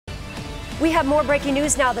We have more breaking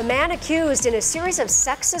news now. The man accused in a series of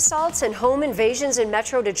sex assaults and home invasions in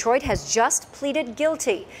Metro Detroit has just pleaded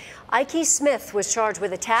guilty. Ikeie Smith was charged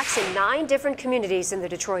with attacks in 9 different communities in the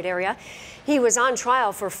Detroit area. He was on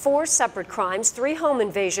trial for 4 separate crimes, 3 home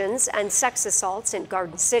invasions and sex assaults in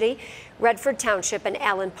Garden City, Redford Township, and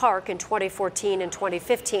Allen Park in 2014 and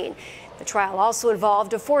 2015. The trial also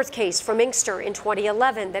involved a 4th case from Inkster in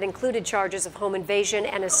 2011 that included charges of home invasion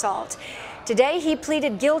and assault. Today, he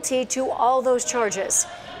pleaded guilty to all those charges.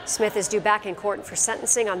 Smith is due back in court for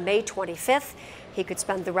sentencing on May 25th. He could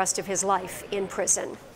spend the rest of his life in prison.